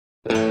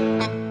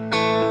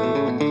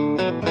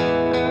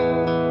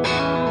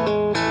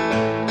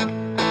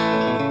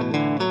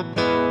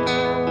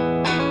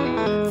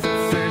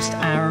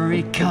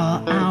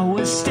car I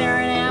was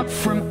staring out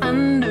from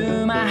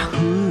under my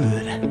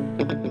hood,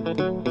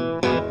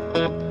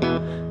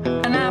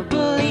 and I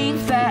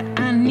believe that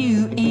I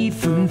knew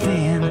even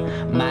then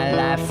my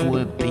life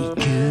would be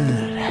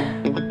good.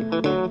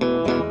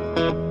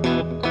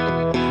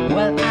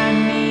 Well, I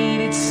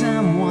needed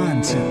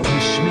someone to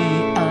push me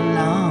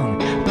along,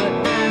 but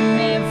I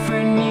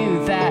never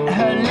knew that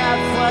her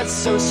love was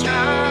so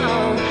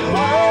strong.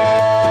 Whoa,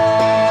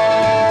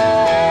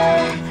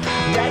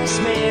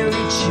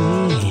 Rosemary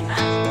Jean.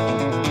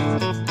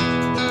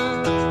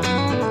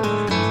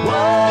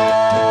 Whoa,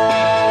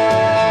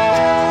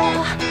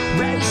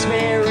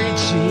 Rosemary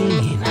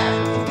Jean.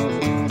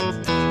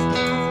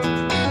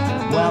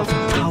 Well, the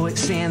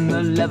poets and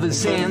the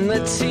lovers and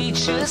the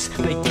teachers,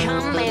 they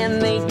come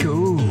and they go.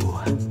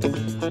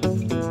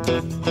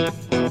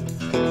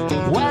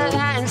 Well,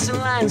 lines and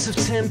lines of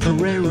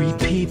temporary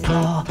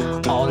people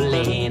all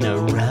in a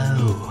row.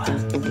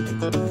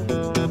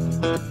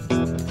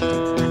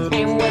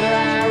 And whether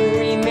I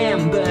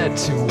remember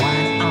to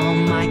wind on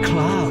my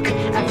clock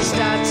at the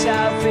start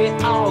of it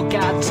all,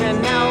 got to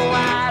know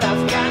what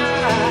I've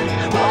got.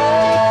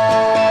 Oh,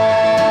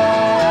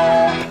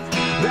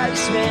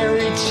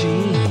 Rosemary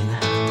Jean.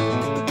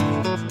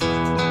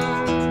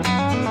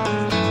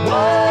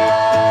 Whoa,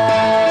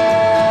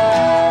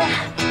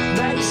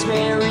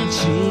 Rosemary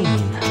Jean.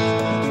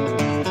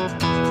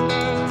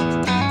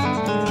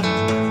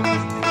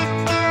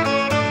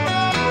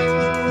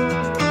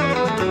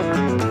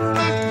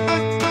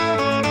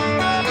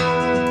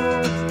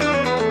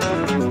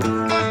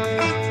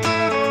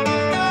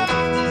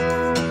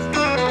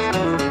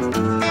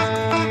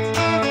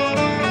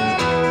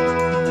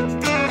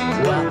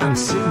 I'm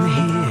sitting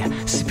here,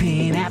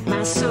 sipping at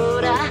my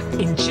soda,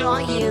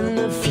 enjoying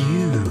the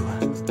view.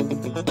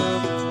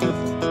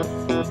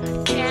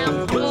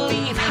 Can't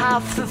believe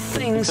half the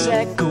things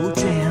that go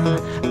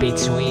down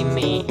between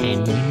me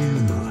and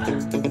you.